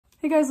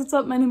Hey guys, what's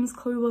up? My name is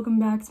Chloe. Welcome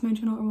back to my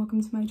channel, or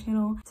welcome to my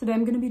channel. Today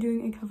I'm going to be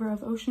doing a cover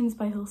of Oceans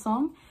by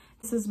Hillsong.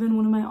 This has been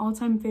one of my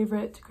all-time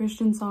favorite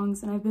Christian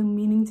songs, and I've been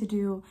meaning to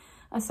do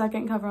a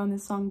second cover on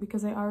this song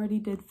because I already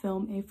did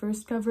film a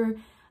first cover,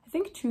 I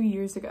think 2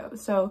 years ago.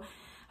 So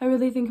I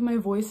really think my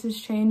voice has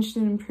changed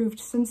and improved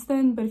since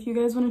then, but if you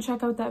guys want to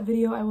check out that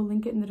video, I will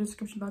link it in the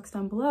description box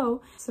down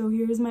below. So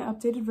here's my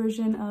updated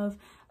version of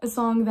a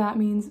song that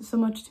means so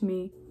much to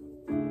me.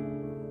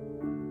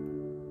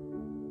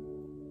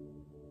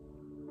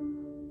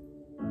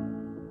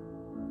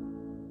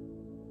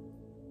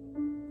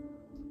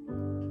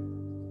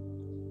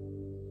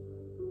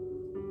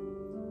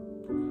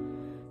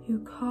 You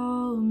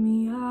call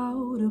me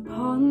out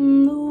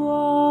upon the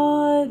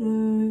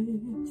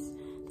waters,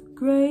 the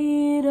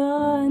great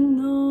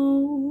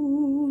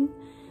unknown,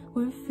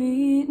 where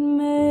feet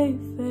may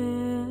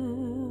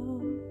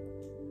fail.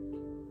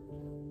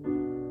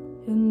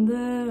 And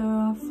there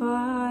I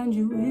find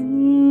you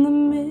in the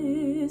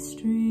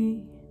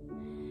mystery,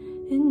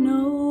 in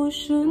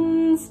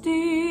oceans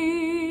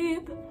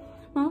deep,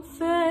 my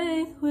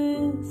faith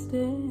will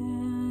stand.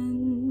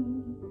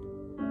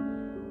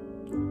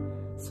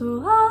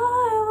 So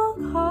I will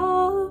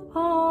call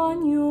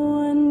upon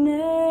your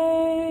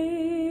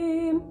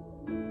name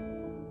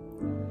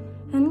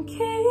and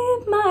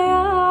keep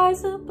my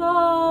eyes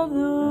above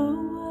the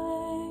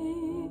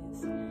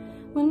waves.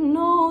 When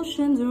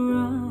oceans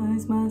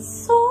rise, my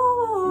soul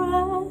will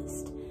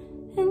rest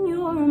in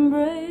your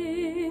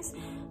embrace.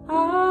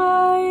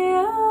 I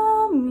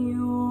am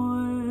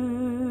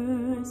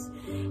yours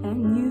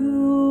and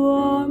you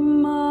are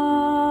mine.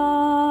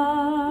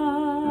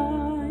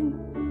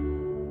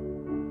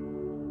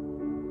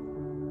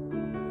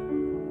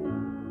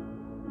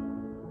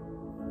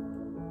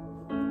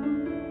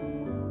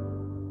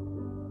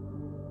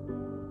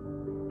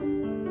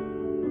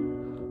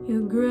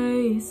 Your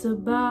grace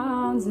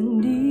abounds in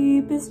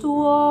deepest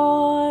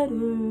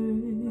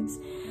waters.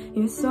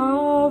 Your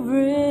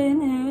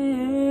sovereign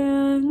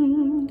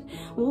hand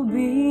will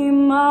be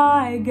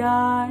my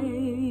guide.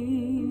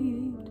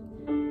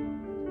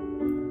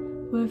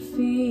 Where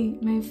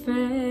feet may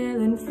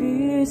fail and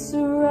fear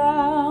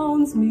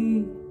surrounds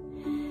me,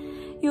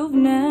 you've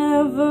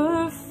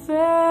never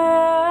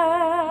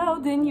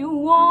failed and you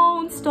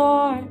won't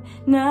start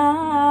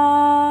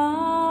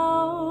now.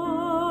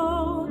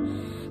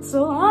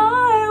 So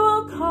I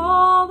will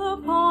call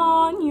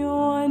upon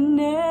your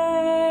name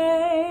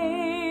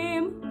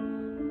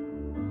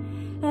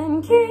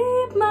and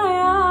keep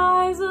my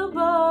eyes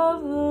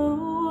above the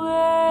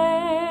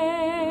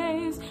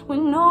waves.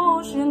 When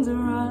oceans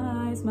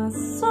rise, my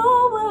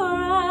soul will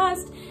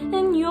rest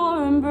in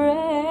your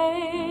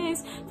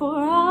embrace. For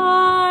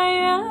I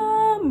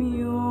am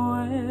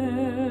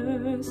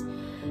yours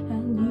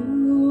and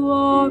you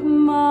are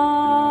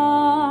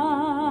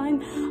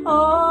mine.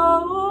 Oh,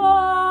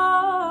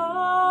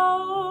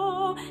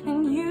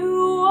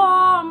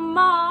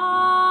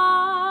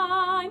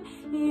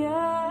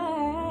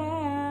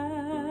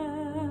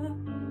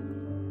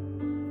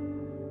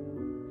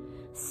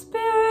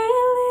 Spirit,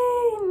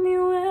 lead me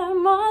where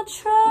my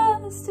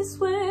trust is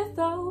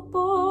without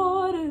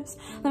borders.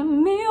 Let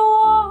me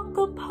walk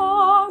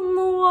upon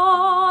the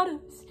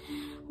waters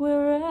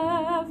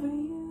wherever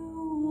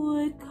you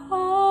would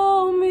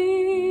call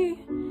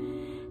me.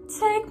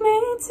 Take me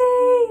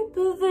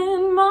deeper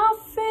than my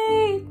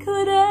feet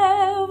could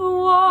ever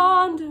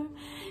wander,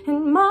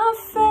 and my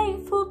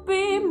faith will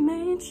be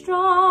made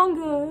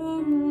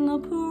stronger in the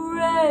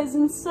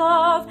presence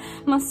of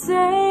my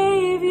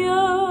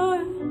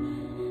Savior.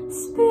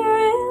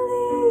 Spirit,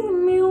 lead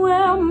me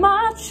where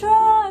my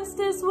trust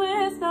is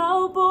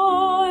without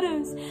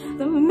borders.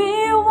 Let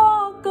me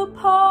walk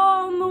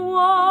upon the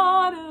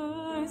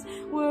waters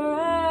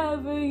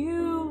wherever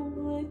you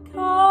would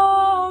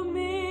call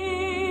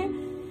me.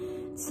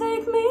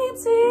 Take me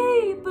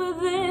deeper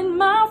than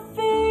my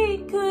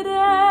feet could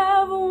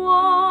ever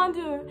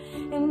wander,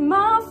 and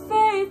my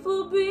faith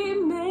will be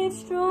made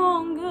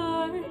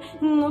stronger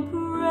in the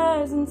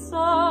presence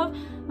of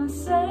my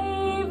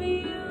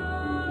Savior.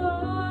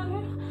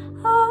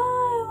 I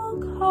will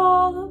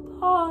call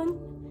upon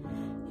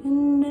your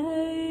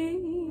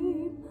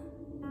name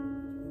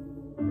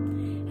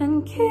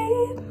and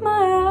keep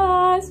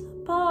my eyes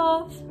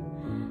above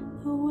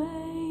the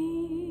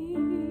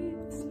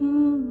waves.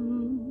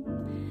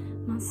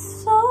 My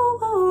soul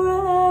will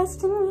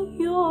rest in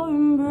your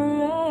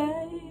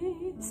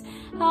embrace.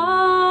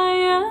 I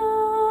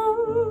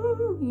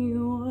am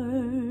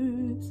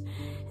yours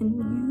and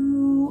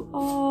you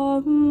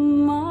are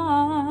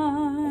mine.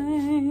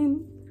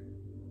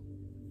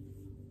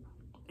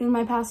 In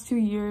my past 2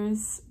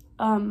 years,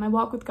 my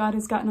walk with God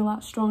has gotten a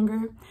lot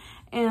stronger,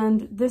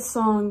 and this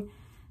song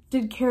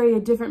did carry a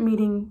different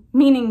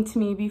meaning to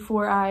me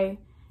before I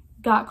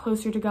got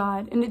closer to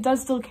God, and it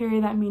does still carry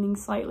that meaning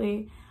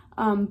slightly,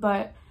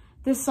 but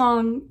this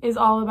song is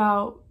all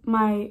about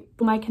my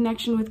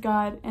connection with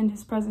God and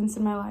his presence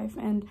in my life,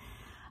 and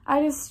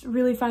I just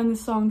really find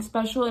this song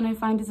special, and I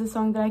find it's a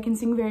song that I can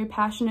sing very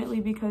passionately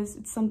because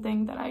it's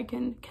something that I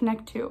can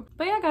connect to.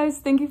 But yeah, guys,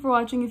 thank you for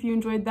watching. If you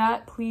enjoyed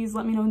that, please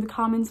let me know in the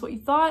comments what you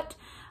thought,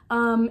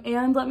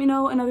 and let me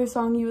know another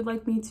song you would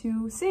like me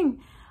to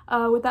sing.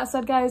 With that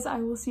said, guys, I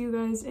will see you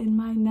guys in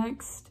my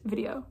next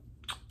video.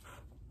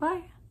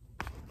 Bye!